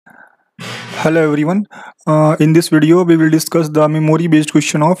Hello everyone. In this video, we will discuss the memory-based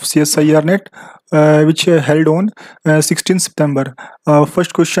question of CSIR-NET, which held on 16 September.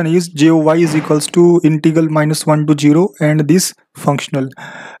 First question is JOY is equals to integral -1 to 0, and this functional.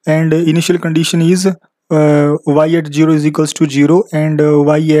 And initial condition is y at 0 is equals to 0, and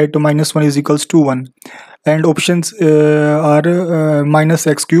y at -1 is equals to 1. And options are minus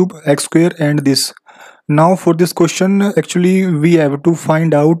x cube, x square, and this. Now for this question, actually we have to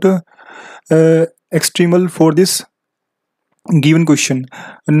find out extremal for this given question.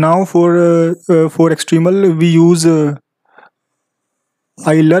 Now for extremal we use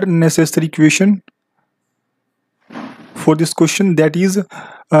Euler necessary equation for this question, that is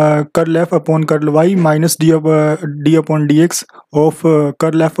curl f upon curl y minus d upon dx of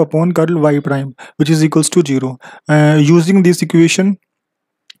curl f upon curl y prime, which is equals to 0. Using this equation,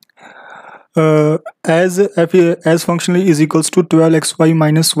 as f as functional is equals to 12xy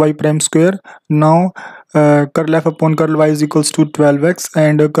minus y prime square. Now curl f upon curl y is equals to 12x,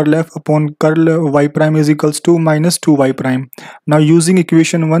 and curl f upon curl y prime is equals to minus 2y prime. Now using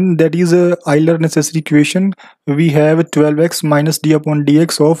equation 1, that is Euler necessary equation, we have 12x minus d upon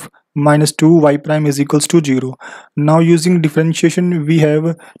dx of minus 2y prime is equals to 0. Now using differentiation, we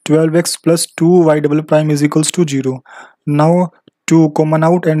have 12x plus 2y double prime is equals to 0. Now to common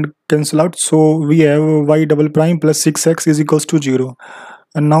out and cancel out, so we have y double prime plus 6x is equals to 0.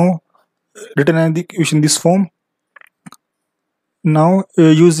 And now written in the equation this form. Now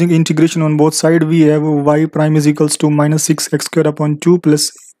using integration on both sides, we have y prime is equals to minus 6x square upon 2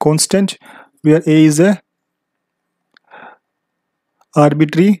 plus constant, where a is a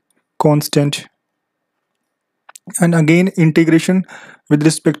arbitrary constant. And again integration with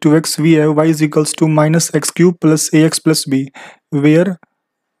respect to x, we have y is equals to minus x cube plus ax plus b, where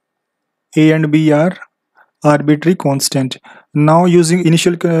a and b are arbitrary constant. Now using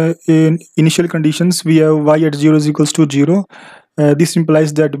initial conditions, we have y at 0 is equals to 0. This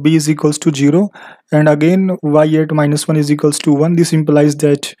implies that b is equals to 0, and again y at -1 is equals to 1. This implies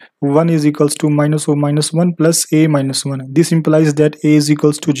that 1 is equals to minus of minus 1 plus a minus 1. This implies that a is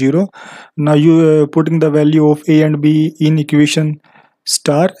equals to 0. Now you putting the value of a and b in equation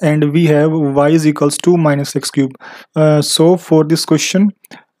star, and we have y is equals to minus x cube. So for this question,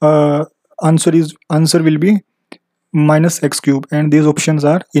 answer will be minus x cube, and these options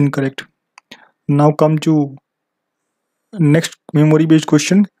are incorrect. Now come to next memory based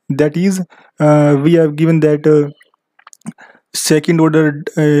question, that is we have given that second order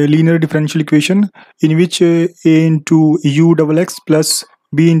linear differential equation, in which a into u double x plus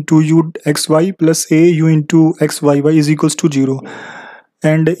b into u xy plus a u into xyy is equals to 0,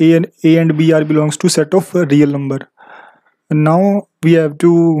 and a and b are belongs to set of real number. Now we have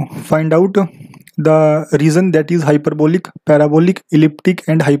to find out the reason, that is hyperbolic, parabolic, elliptic,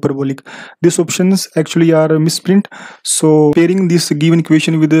 and hyperbolic. These options actually are misprint. So pairing this given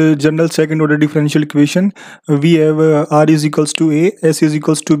equation with the general second order differential equation, we have r is equals to a, s is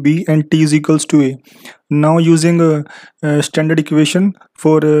equals to b, and t is equals to a. Now using a standard equation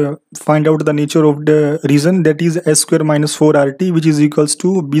for find out the nature of the reason, that is s square minus 4rt, which is equals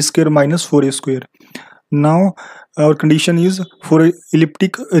to b square minus 4a square. Now our condition is for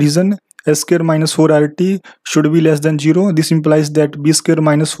elliptic reason, s square minus 4rt should be less than 0. This implies that b square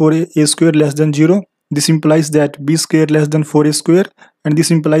minus 4a square less than 0. This implies that b square less than 4a square, and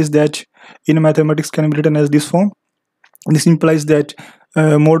this implies that in mathematics can be written as this form. This implies that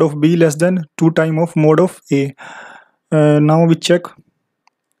mod of b less than 2 times of mod of a. Now we check,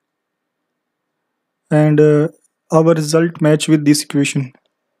 and our result match with this equation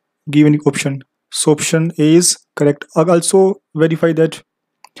given option. So option A is correct. Also verify that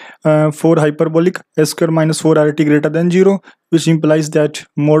for hyperbolic, s square minus 4rt greater than 0, which implies that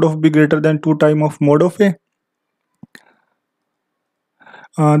mod of b greater than 2 times of mod of a.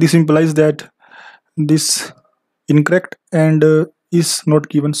 This implies that this incorrect and is not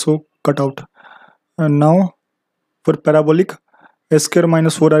given, so cut out. And now for parabolic, s square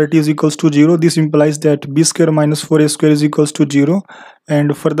minus 4rt is equals to 0. This implies that b square minus 4a square is equals to 0,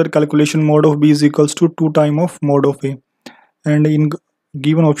 and further calculation mod of b is equals to 2 times of mod of a. And in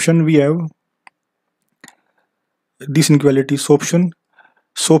given option we have this inequality. So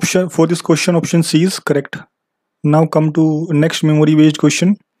option for this question, option C is correct. Now come to next memory based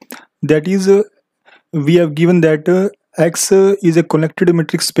question, that is we have given that X is a connected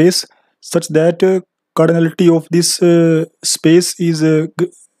metric space such that cardinality of this space is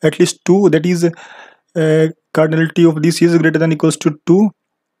at least 2, that is cardinality of this is greater than equals to 2.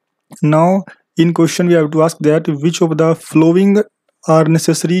 Now in question we have to ask that which of the following are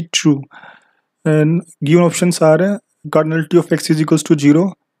necessary true, and given options are cardinality of x is equals to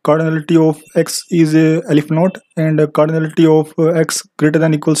 0, cardinality of x is alif naught, and cardinality of x greater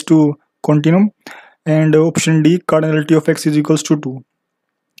than equals to continuum, and option D, cardinality of x is equals to 2.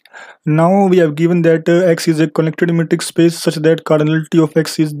 Now we have given that x is a connected metric space such that cardinality of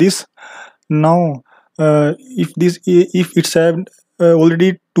x is this. Now if it's have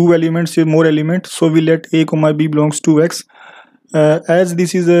already two elements, more elements, so we let a comma b belongs to x. As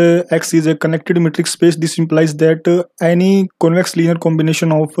this is a x is a connected metric space, this implies that any convex linear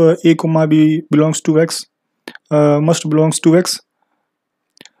combination of a comma b belongs to x must belongs to x.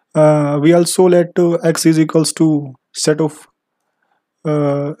 We also let x is equals to set of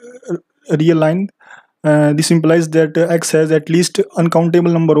real line. This implies that x has at least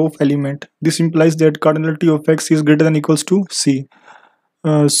uncountable number of element. This implies that cardinality of x is greater than equals to c.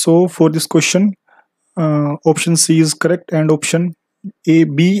 So for this question, option C is correct, and option A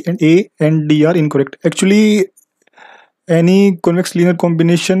and D are incorrect. Actually, any convex linear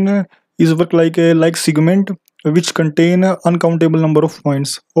combination is work like a like segment which contain a uncountable number of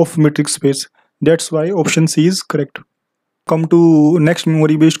points of metric space. That's why option C is correct. Come to next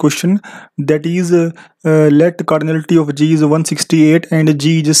memory based question, that is let cardinality of G is 168 and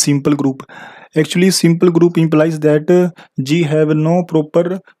G is a simple group. Actually, simple group implies that G have no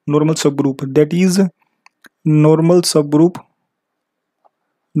proper normal subgroup. That is normal subgroup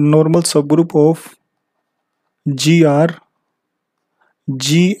of G are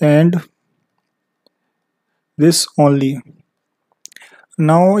G and this only.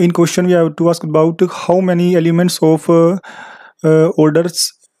 Now in question we have to ask about how many elements of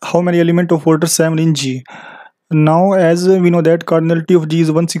orders, how many element of order 7 in G. Now as we know that cardinality of G is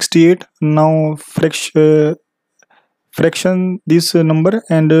 168. Now fraction this number,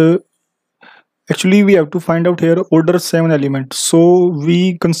 and actually we have to find out here order 7 element, so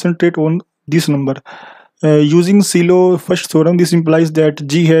we concentrate on this number. Using Silo first theorem, this implies that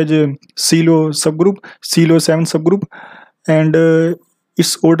G has a Silo subgroup, Silo 7 subgroup, and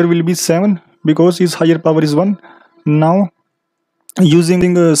its order will be 7 because its higher power is 1. Now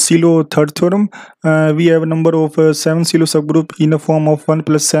using Silo third theorem, we have a number of 7 Silo subgroup in the form of 1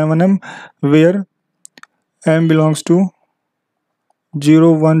 plus 7m, where m belongs to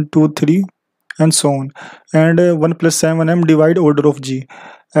 0, 1, 2, 3 and so on, and 1 plus 7m divide order of G.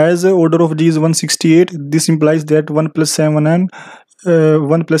 As order of G is 168, this implies that 1 plus 7m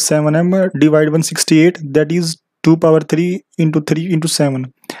divide 168, that is 2 power 3 into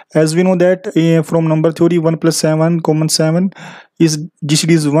 7. As we know that from number theory, 1 plus 7 common 7 is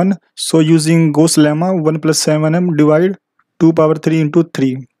GCD is 1. So using Gauss lemma, 1 plus 7m divide 2 power 3 into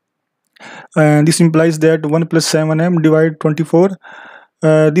 3. And this implies that 1 plus 7m divide 24.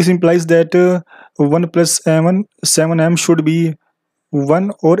 This implies that 1 plus 7m should be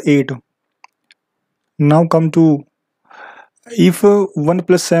 1 or 8. Now come to, if 1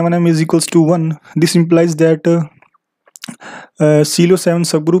 plus 7m is equals to 1, this implies that Silo 7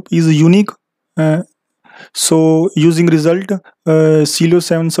 subgroup is unique. So using result, Silo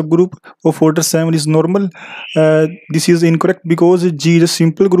 7 subgroup of order 7 is normal. This is incorrect because G is a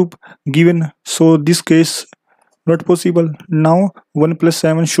simple group given, so this case not possible. Now 1 plus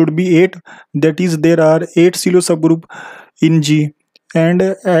 7 should be 8, that is there are 8 Silo subgroup in G. And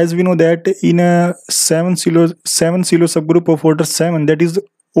as we know that in a 7 Silo subgroup of order 7, that is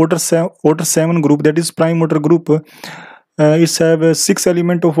order 7 group, that is prime order group, it's have 6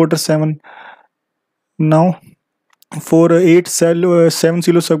 element of order 7. Now for 7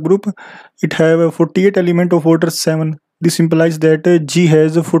 Silo subgroup, it have 48 element of order 7. This implies that G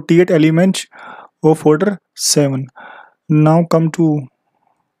has 48 elements of order 7. Now come to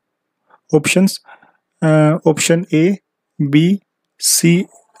options. Option A, B, C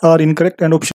are incorrect, and option